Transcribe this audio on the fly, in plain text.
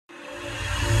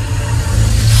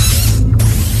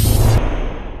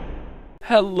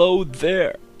Hello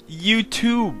there,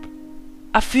 YouTube.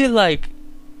 I feel like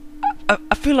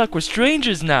we're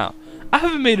strangers now. I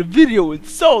haven't made a video in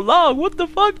so long. What the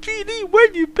fuck, GD?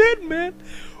 Where you been, man?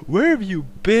 Where have you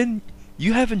been?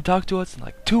 You haven't talked to us in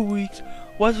like 2 weeks.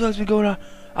 What's been going on?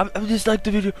 I'm just like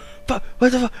the video. Fuck,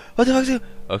 what the fuck?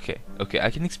 Okay, I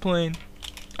can explain.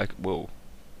 Whoa.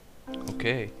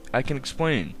 Okay, I can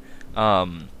explain.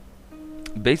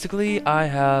 Basically, I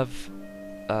have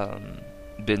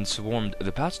been swarmed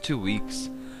the past 2 weeks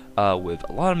with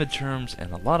a lot of midterms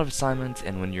and a lot of assignments,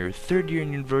 and when you're third year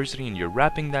in university and you're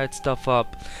wrapping that stuff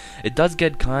up, it does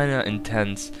get kinda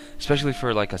intense, especially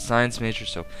for like a science major.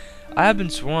 So I have been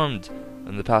swarmed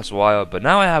in the past while, but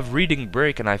now I have reading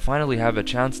break and I finally have a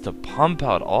chance to pump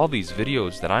out all these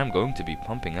videos that I'm going to be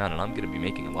pumping out, and I'm going to be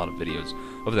making a lot of videos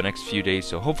over the next few days,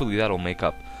 so hopefully that'll make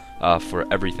up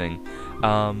for everything.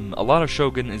 A lot of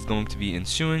Shogun is going to be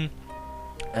ensuing,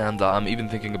 and I'm even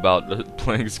thinking about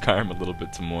playing Skyrim a little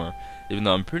bit some more, even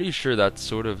though I'm pretty sure that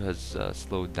sort of has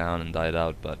slowed down and died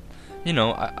out. But you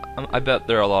know, I bet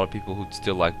there are a lot of people who'd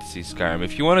still like to see Skyrim.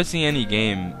 If you want to see any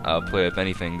game play, if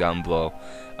anything, down below,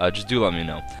 just do let me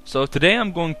know. So today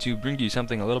I'm going to bring you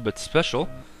something a little bit special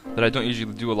that I don't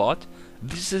usually do a lot.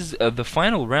 This is the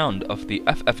final round of the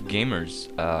FFGamers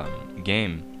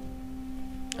game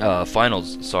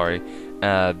finals. Sorry.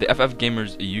 The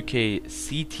FFGamers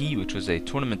UKCT, which was a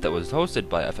tournament that was hosted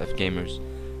by FFGamers,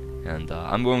 and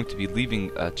I'm going to be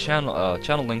leaving a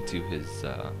channel link to his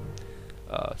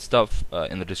stuff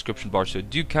in the description bar, so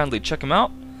do kindly check him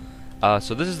out.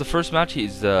 So this is the first match.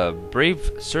 He's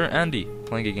BraveSirAndy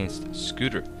playing against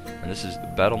Scooter, and this is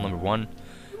battle number 1.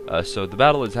 So the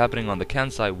battle is happening on the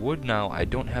Kansai Wood. Now, I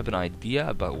don't have an idea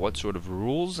about what sort of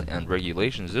rules and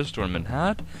regulations this tournament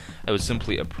had. I was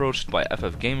simply approached by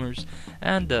FFGamers,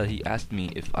 and he asked me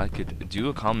if I could do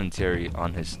a commentary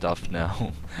on his stuff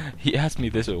now. He asked me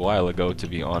this a while ago, to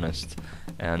be honest,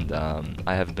 and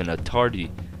I have been a tardy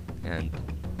and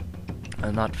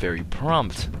a not very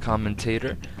prompt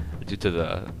commentator due to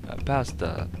the past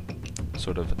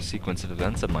sort of sequence of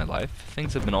events in my life.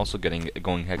 Things have been also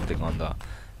going hectic on the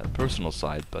personal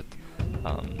side, but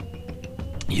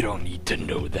you don't need to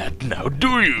know that now,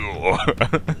 do you?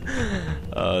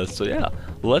 So yeah,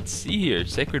 let's see here.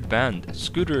 Sacred Band,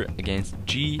 Scooter against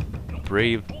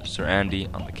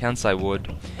BraveSirAndy on the Kansai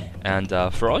Wood. And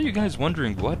for all you guys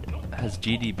wondering, what has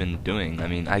GD been doing? I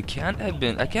mean,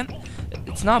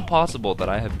 it's not possible that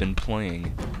I have been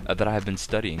playing, that I have been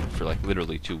studying for like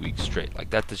literally 2 weeks straight.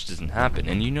 Like, that just doesn't happen.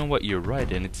 And you know what, you're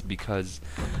right, and it's because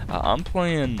I'm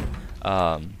playing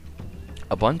a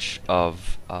bunch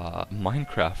of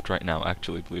Minecraft right now,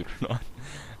 actually, believe it or not.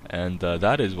 And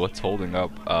that is what's holding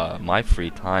up my free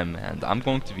time, and I'm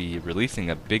going to be releasing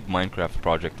a big Minecraft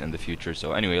project in the future.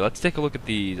 So anyway, let's take a look at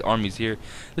the armies here.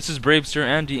 This is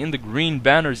BraveSirAndy in the green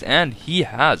banners, and he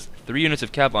has 3 units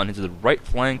of cav on his right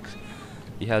flank.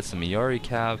 He has some Yari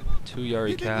cav, 2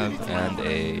 Yari cav, and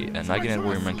a Naginate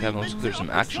Warrior Man cav. Looks like there's some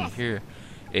action here.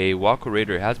 A Walker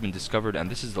Raider has been discovered, and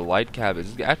this is the light cav.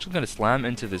 It's actually going to slam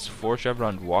into this 4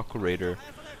 chevron Walker Raider.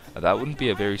 That wouldn't be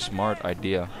a very smart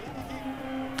idea.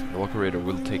 The Walker Raider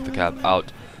will take the cav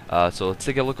out. So let's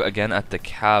take a look again at the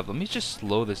cav. Let me just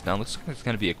slow this down. Looks like it's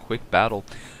going to be a quick battle.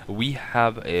 We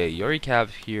have a Yari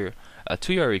cav here,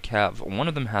 2 Yari cav. One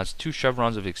of them has 2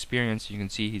 chevrons of experience. You can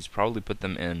see he's probably put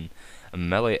them in a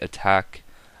melee attack,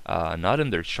 not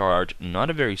in their charge. Not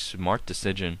a very smart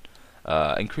decision.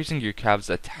 Increasing your cav's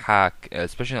attack,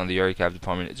 especially on the Yari cav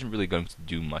department, isn't really going to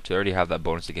do much. They already have that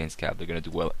bonus against cav. They're going to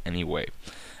do well anyway.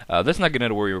 This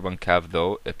Naginate Warrior 1 cav,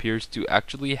 though, appears to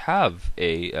actually have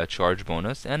a charge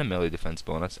bonus and a melee defense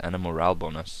bonus and a morale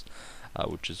bonus,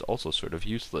 which is also sort of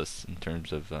useless in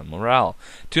terms of morale.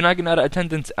 2 Naginata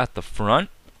attendants at the front,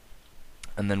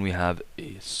 and then we have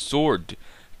a sword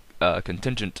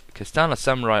contingent, Kastana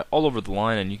Samurai, all over the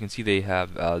line, and you can see they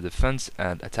have defense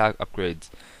and attack upgrades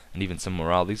and even some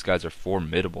morale. These guys are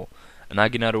formidable.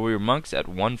 Naginata Warrior Monks at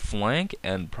one flank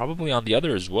and probably on the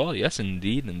other as well. Yes,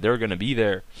 indeed, and they're going to be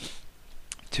there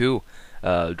to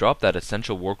drop that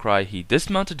essential war cry. He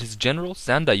dismounted his general,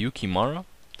 Sanda Yukimura,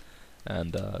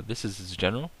 and this is his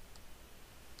general,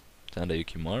 Sanda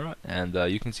Yukimura, and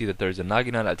you can see that there's a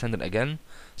Naginata attendant again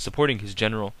supporting his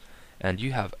general, and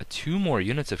you have 2 more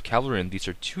units of cavalry, and these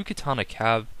are 2 Katana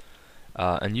cav,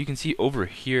 and you can see over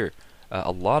here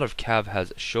a lot of cav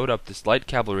has showed up. This light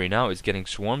cavalry now is getting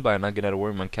swarmed by a Naginata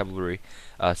Warrior cavalry,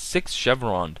 6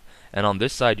 chevron, and on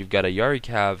this side you've got a Yari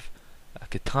cav, a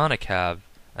Katana cav,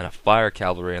 and a fire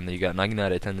cavalry, and then you got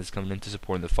Naginata attendants coming in to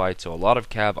support in the fight. So a lot of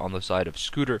cav on the side of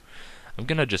Scooter. I'm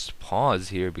gonna just pause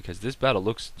here because this battle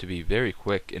looks to be very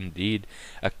quick indeed.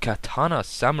 A Katana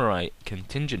Samurai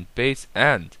contingent base,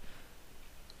 and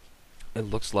it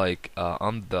looks like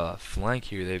on the flank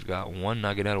here they've got one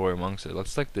Naginata Warrior Monk. So it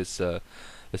looks like this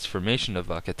this formation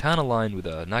of a Katana line with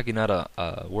a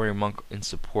Naginata Warrior Monk in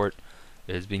support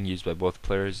is being used by both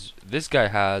players. This guy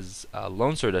has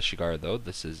Lone Sword Ashigara though.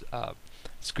 This is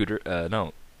Scooter.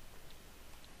 No,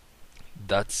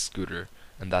 that's Scooter,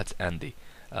 and that's Andy.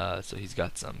 So he's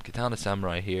got some Katana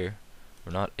Samurai here.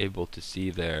 We're not able to see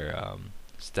their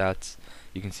stats.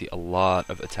 You can see a lot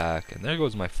of attack, and there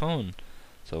goes my phone.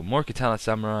 So more Katana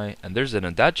Samurai, and there's an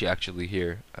Adachi actually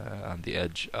here on the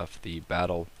edge of the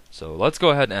battle. So let's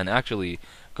go ahead and actually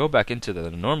go back into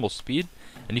the normal speed,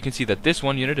 and you can see that this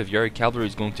one unit of Yari Cavalry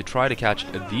is going to try to catch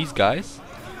these guys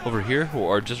over here who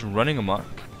are just running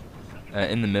amok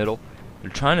in the middle. They're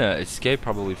trying to escape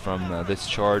probably from this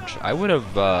charge. I would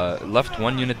have left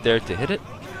one unit there to hit it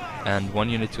and one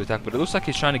unit to attack, but it looks like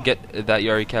he's trying to get that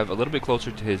Yari Cav a little bit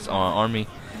closer to his army,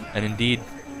 and indeed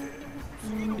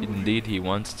he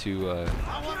wants to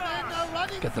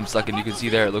get them stuck. And you can see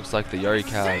there, it looks like the Yari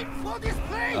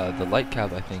Cav, the light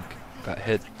Cav I think, got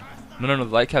hit. No, the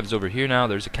light Cav's over here now.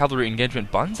 There's a cavalry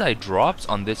engagement. Banzai drops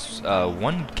on this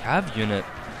one Cav unit.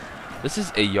 This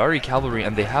is a Yari Cavalry,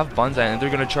 and they have Banzai, and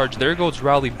they're going to charge. There goes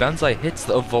Rally. Banzai hits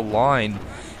the line,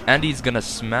 and he's going to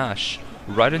smash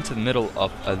right into the middle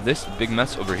of this big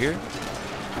mess over here.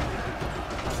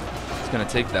 He's going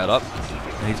to take that up,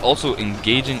 and he's also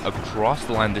engaging across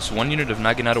the line. This one unit of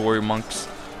Naginata Warrior Monks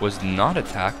was not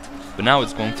attacked, but now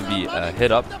it's going to be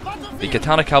hit up. The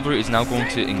Katana Cavalry is now going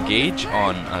to engage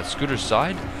on Scooter's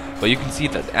side, but you can see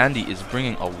that Andy is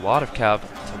bringing a lot of Cav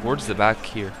towards the back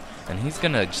here. And he's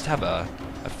gonna just have a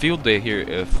field day here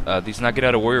if these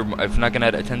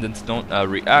Naginata attendants don't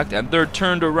react, and they're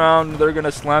turned around. They're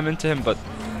gonna slam into him, but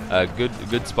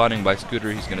good spotting by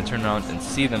Scooter. He's gonna turn around and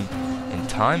see them in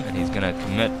time, and he's gonna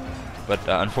commit. But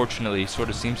unfortunately, he sort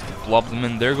of seems to blob them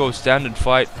in. There goes stand and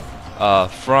fight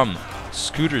from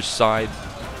Scooter's side.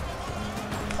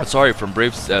 Sorry, from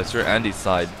BraveSirAndy's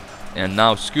side, and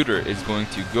now Scooter is going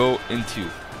to go into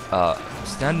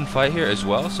stand and fight here as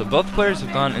well. So both players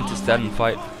have gone into stand and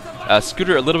fight.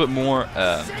 Scooter a little bit more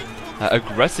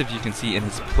aggressive, you can see in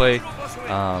his play,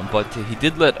 but he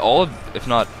did let all of, if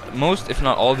not most, if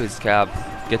not all of his cab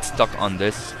get stuck on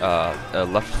this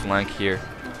left flank here,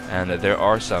 and there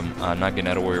are some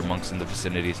Naginata Warrior Monks in the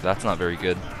vicinity, so that's not very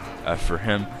good for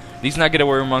him. These Naginata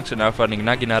Warrior Monks are now fighting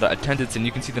Naginata attendants, and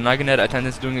you can see the Naginata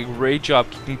attendants doing a great job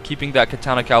keeping that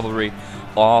Katana Cavalry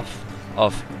off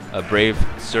of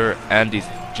BraveSirAndy's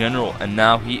general, and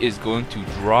now he is going to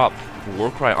drop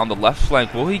Warcry on the left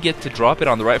flank. Will he get to drop it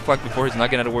on the right flank before his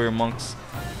Naginata Warrior Monks?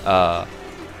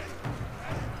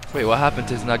 Wait, what happened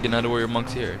to his Naginata Warrior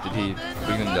Monks here? Did he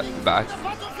bring them back?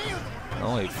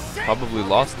 No, he probably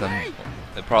lost them.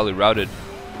 They probably routed.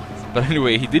 But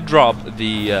anyway, he did drop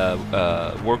the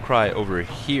Warcry over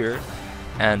here,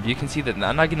 and you can see that the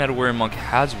Naginata Warrior Monk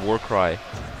has Warcry,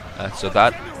 so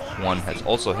that one has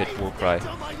also hit Warcry.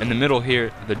 In the middle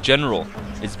here, the general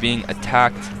is being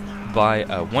attacked by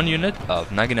one unit of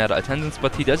Naginata attendants,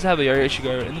 but he does have a Yari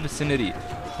Ashigara in the vicinity.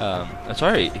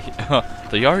 Sorry,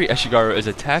 the Yari Ashigara is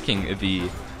attacking the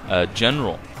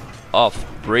general of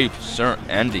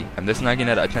BraveSirAndy, and this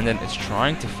Naginata attendant is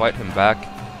trying to fight him back.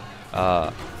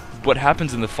 What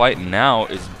happens in the fight now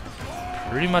is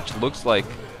pretty much looks like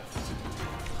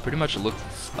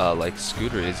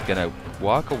Scooter is gonna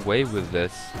walk away with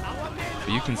this.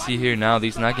 But you can see here now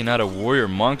these Naginata Warrior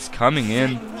Monks coming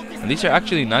in, and these are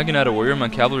actually Naginata Warrior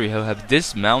Monk Cavalry who have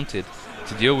dismounted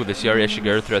to deal with this Yari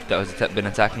Ashigara threat that has been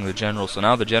attacking the general. So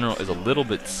now the general is a little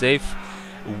bit safe.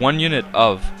 One unit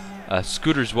of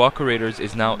Scooter's Walker Raiders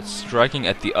is now striking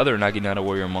at the other Naginata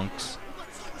Warrior Monks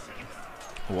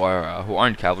who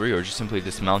aren't cavalry or just simply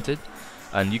dismounted.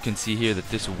 And you can see here that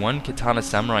this one Katana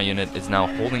Samurai unit is now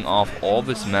holding off all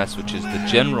this mess, which is the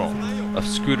general of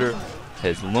Scooter,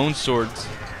 his lone swords,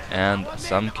 and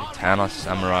some Katana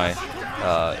Samurai.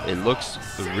 It looks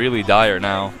really dire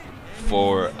now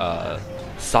for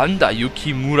Sanda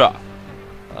Yukimura.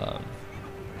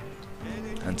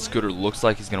 And Scooter looks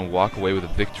like he's going to walk away with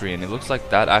a victory, and it looks like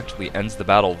that actually ends the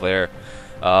battle there.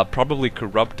 Probably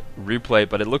corrupt replay,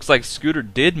 but it looks like Scooter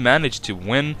did manage to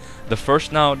win the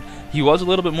first round. He was a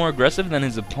little bit more aggressive than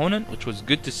his opponent, which was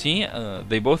good to see.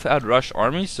 They both had rush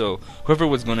armies, so whoever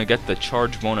was going to get the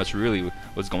charge bonus really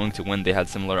was going to win. They had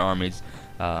similar armies.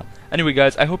 Anyway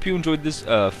guys, I hope you enjoyed this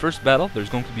first battle. There's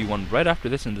going to be one right after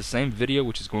this in the same video,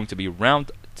 which is going to be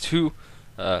round 2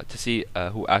 to see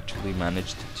who actually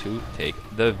managed to take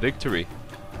the victory.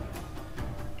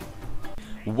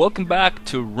 Welcome back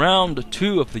to round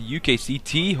 2 of the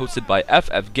UKCT hosted by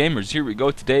FFGamers. Here we go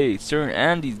today.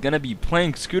 SirAndy's gonna be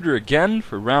playing Scooter again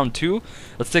for round 2.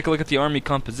 Let's take a look at the army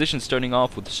composition, starting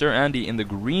off with SirAndy in the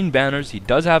green banners. He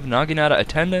does have Naginata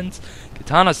attendants,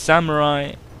 Katana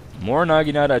Samurai, more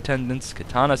Naginata attendants,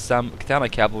 Katana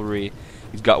Cavalry.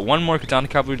 He's got one more Katana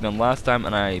Cavalry than last time,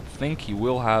 and I think he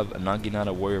will have a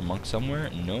Naginata Warrior Monk somewhere.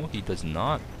 No, he does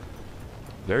not.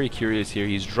 Very curious here.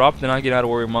 He's dropped the Naginata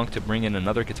Warrior Monk to bring in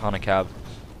another Katana Cav.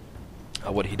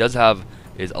 What he does have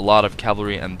is a lot of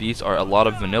cavalry, and these are a lot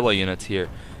of vanilla units here.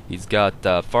 He's got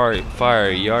Fire,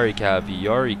 Yari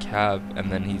Cav,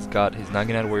 and then he's got his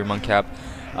Naginata Warrior Monk Cav.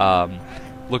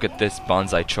 Look at this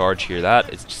bonsai charge here.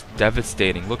 That is just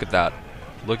devastating. Look at that.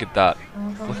 Look at that.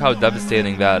 Look how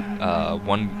devastating that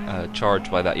one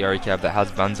charge by that Yari Cav that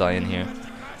has bonsai in here.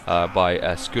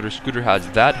 By Scooter. Scooter has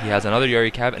that. He has another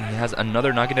Yari Cav, and he has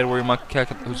another Naginata Warrior Monk Cav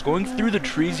who's going through the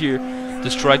trees here to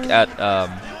strike at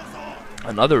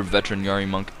another veteran Yari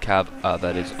Monk Cav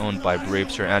that is owned by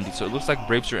BraveSirAndy. So it looks like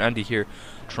BraveSirAndy here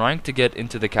trying to get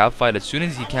into the Cav fight as soon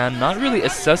as he can, not really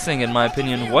assessing, in my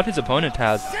opinion, what his opponent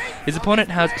has. His opponent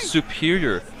has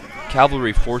superior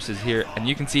cavalry forces here, and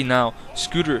you can see now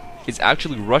Scooter is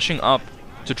actually rushing up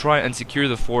to try and secure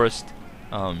the forest.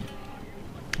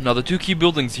 Now the two key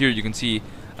buildings here you can see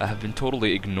have been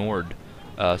totally ignored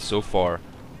so far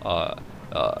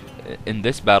in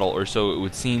this battle, or so it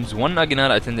would seem. One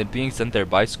Naginata attendant being sent there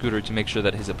by Scooter to make sure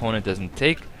that his opponent doesn't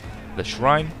take the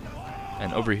shrine,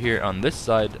 and over here on this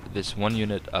side this one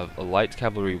unit of light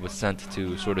cavalry was sent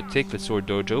to sort of take the sword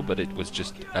dojo, but it was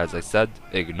just, as I said,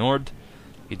 ignored.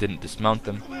 He didn't dismount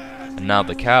them, and now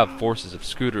the Cav forces of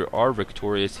Scooter are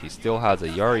victorious. He still has a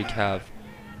Yari Cav,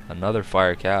 another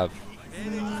Fire Cav.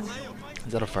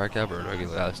 Is that a Fire Cav or a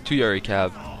regular? It's two Yari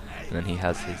Cav, and then he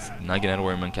has his Naginata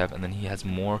Warrior Monk Cav, and then he has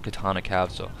more Katana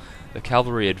Cav. So the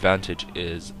cavalry advantage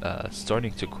is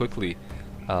starting to quickly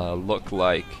look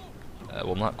like,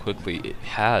 well, not quickly, it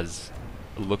has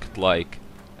looked like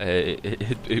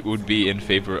it would be in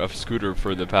favor of Scooter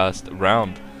for the past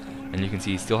round. And you can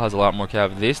see he still has a lot more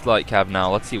Cav. This light Cav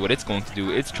now, let's see what it's going to do.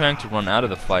 It's trying to run out of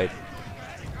the fight.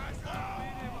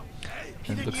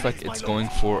 And it looks like it's going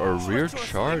for a rear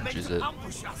charge, is it?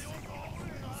 Let's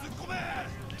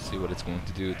see what it's going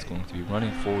to do. It's going to be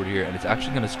running forward here, and it's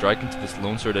actually going to strike into this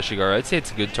Lone Sword Eshigaru. I'd say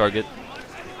it's a good target.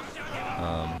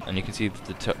 And you can see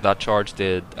that charge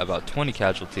did about 20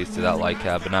 casualties to that light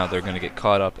Cav, but now they're going to get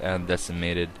caught up and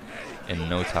decimated in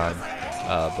no time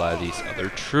by these other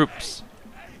troops.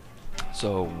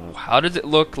 So how does it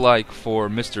look like for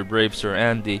Mr.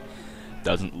 BraveSirAndy?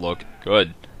 Doesn't look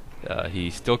good. He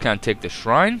still can't take the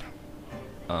shrine.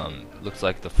 Looks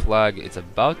like the flag is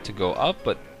about to go up,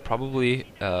 but probably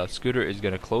Scooter is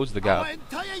going to close the gap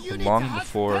long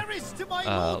before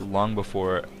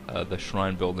the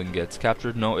shrine building gets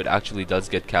captured. No, it actually does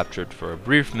get captured for a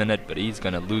brief minute, but he's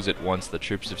going to lose it once the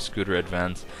troops of Scooter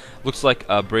advance. Looks like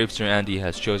BraveSirAndy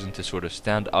has chosen to sort of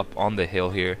stand up on the hill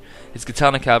here. His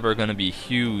Katana Cav are going to be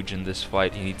huge in this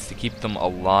fight. He needs to keep them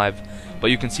alive. But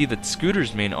you can see that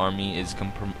Scooter's main army is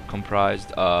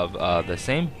comprised of the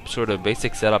same sort of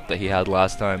basic setup that he had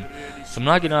last time. Some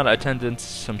Naginata attendants,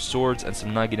 some swords, and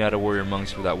some Naginata Warrior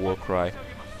Monks for that war cry.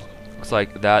 Looks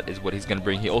like that is what he's going to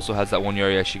bring. He also has that one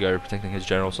Yari Eshigaru protecting his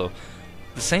general, so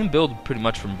the same build pretty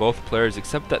much from both players,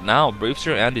 except that now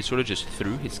BraveSirAndy sort of just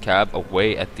threw his Cav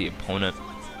away at the opponent.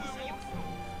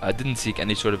 Didn't seek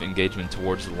any sort of engagement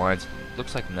towards the lines.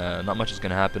 Looks like not much is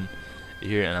going to happen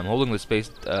here, and I'm holding the space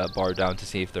bar down to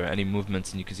see if there are any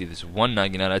movements, and you can see this one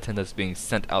Naginata attendant that's being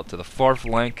sent out to the far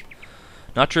flank.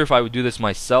 Not sure if I would do this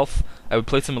myself. I would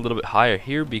place him a little bit higher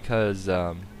here because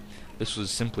this would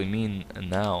simply mean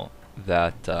now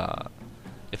that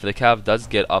if the Cav does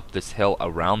get up this hill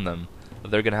around them,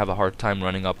 they're going to have a hard time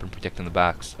running up and protecting the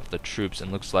backs of the troops.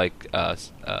 And looks like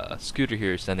Scooter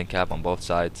here is sending Cav on both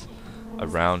sides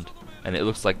around, and it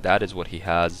looks like that is what he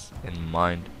has in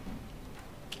mind.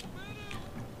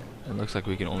 It looks like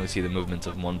we can only see the movements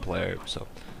of one player. So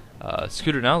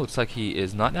Scooter now looks like he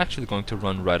is not actually going to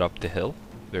run right up the hill.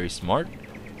 Very smart.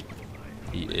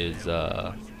 He is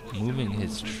moving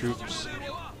his troops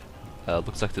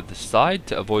looks like to the side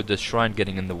to avoid the shrine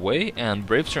getting in the way, and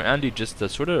BraveSirAndy just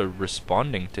sort of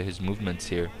responding to his movements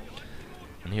here.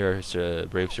 And here is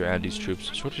BraveSirAndy's troops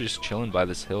sort of just chilling by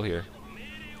this hill here.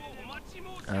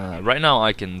 Right now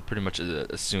I can pretty much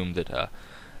assume that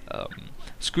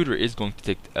Scooter is going to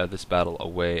take this battle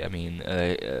away. I mean,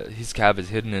 his Cav is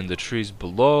hidden in the trees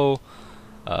below.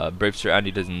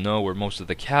 BraveSirAndy doesn't know where most of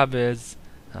the Cav is.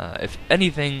 If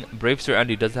anything,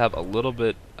 BraveSirAndy does have a little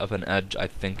bit of an edge, I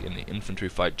think, in the infantry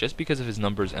fight, just because of his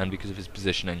numbers and because of his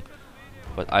positioning.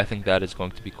 but I think that is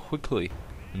going to be quickly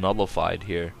nullified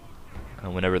here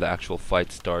whenever the actual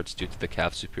fight starts due to the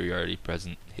Cav superiority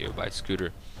present here by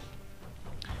Scooter.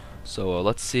 So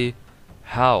let's see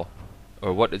how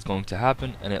or what is going to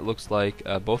happen, and it looks like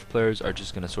both players are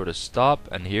just going to sort of stop,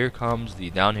 and here comes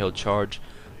the downhill charge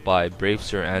by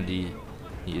BraveSirAndy.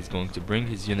 He is going to bring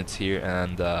his units here,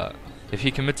 and if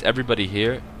he commits everybody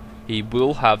here, he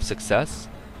will have success.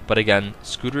 But again,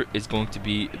 Scooter is going to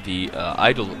be the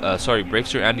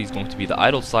BraveSirAndy is going to be the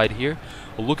idle side here.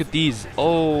 Well, look at these.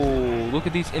 Oh, look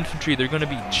at these infantry. They're going to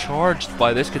be charged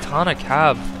by this Katana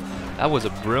Cav. That was a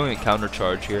brilliant counter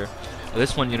charge here.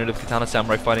 This one unit of Katana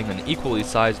Samurai fighting an equally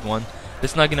sized one.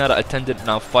 This Naginata attendant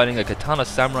now fighting a Katana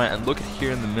Samurai, and look at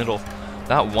here in the middle.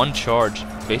 That one charge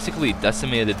basically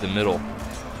decimated the middle.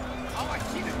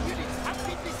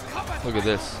 Look at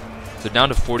this. They're down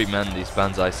to 40 men, these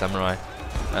Banzai Samurai.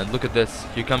 And look at this.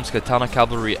 Here comes Katana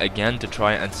Cavalry again to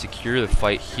try and secure the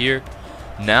fight here.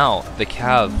 Now, the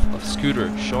Cav of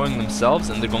Scooter showing themselves,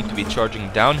 and they're going to be charging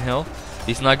downhill.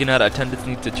 These Naginata attendants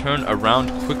need to turn around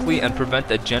quickly and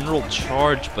prevent a general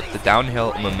charge, but the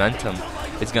downhill momentum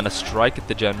is going to strike at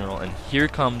the general. And here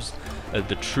comes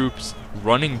the troops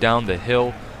running down the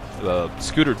hill.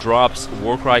 Scooter drops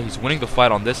Warcry. He's winning the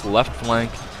fight on this left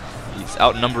flank. He's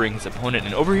outnumbering his opponent.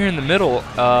 And over here in the middle,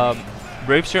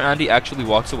 BraveSirAndy actually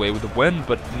walks away with a win,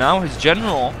 but now his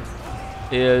general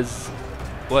is,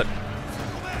 what,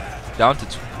 down to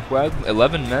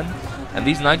 11 men. And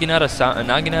these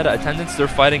Naginata attendants, they're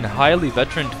fighting highly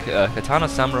veteran Katana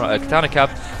Cav.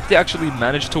 They actually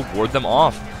managed to ward them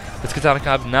off. This Katana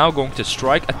Cav now going to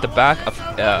strike at the back of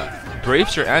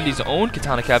BraveSirAndy's own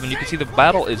Katana Cav, and you can see the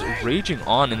battle is raging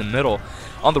on in the middle.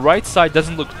 On the right side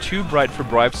doesn't look too bright for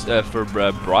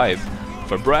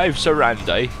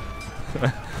BraveSirAndy,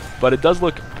 but it does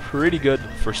look pretty good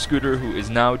for Scooter, who is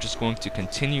now just going to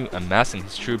continue amassing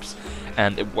his troops.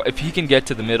 And if he can get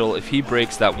to the middle, if he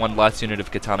breaks that one last unit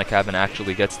of Katana Cav and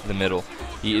actually gets to the middle,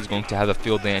 he is going to have a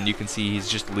field day. And you can see he's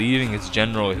just leaving his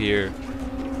general here.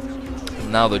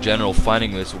 Now the general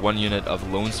fighting this one unit of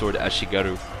Lone Sword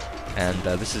Ashigaru, and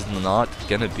this is not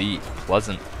gonna be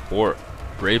pleasant for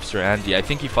BraveSirAndy. I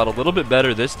think he fought a little bit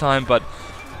better this time, but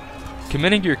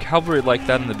committing your cavalry like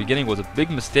that in the beginning was a big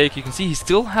mistake. You can see he's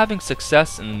still having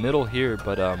success in the middle here,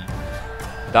 but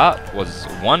that was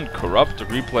one corrupt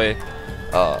replay.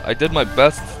 I did my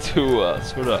best to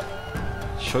sort of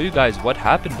show you guys what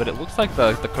happened, but it looks like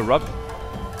the corrupt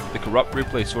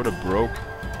replay sort of broke.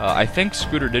 I think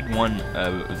Scooter did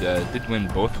win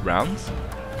both rounds.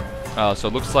 So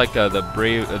it looks like the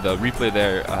replay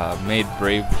there made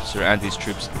BraveSirAndy's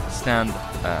troops stand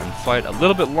and fight a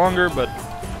little bit longer. But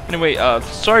anyway,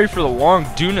 sorry for the long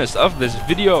due-ness of this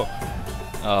video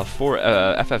for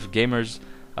FFGamers,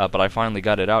 but I finally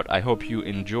got it out. I hope you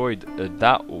enjoyed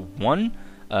that one.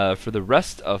 For the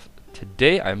rest of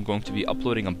today, I'm going to be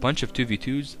uploading a bunch of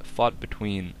 2v2s fought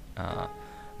between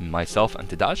myself and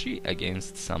Tadashi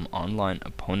against some online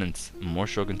opponents. More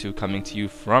Shogun 2 coming to you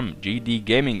from GD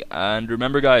Gaming. And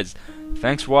remember guys,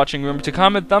 thanks for watching. Remember to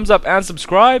comment, thumbs up, and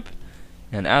subscribe.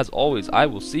 And as always, I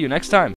will see you next time.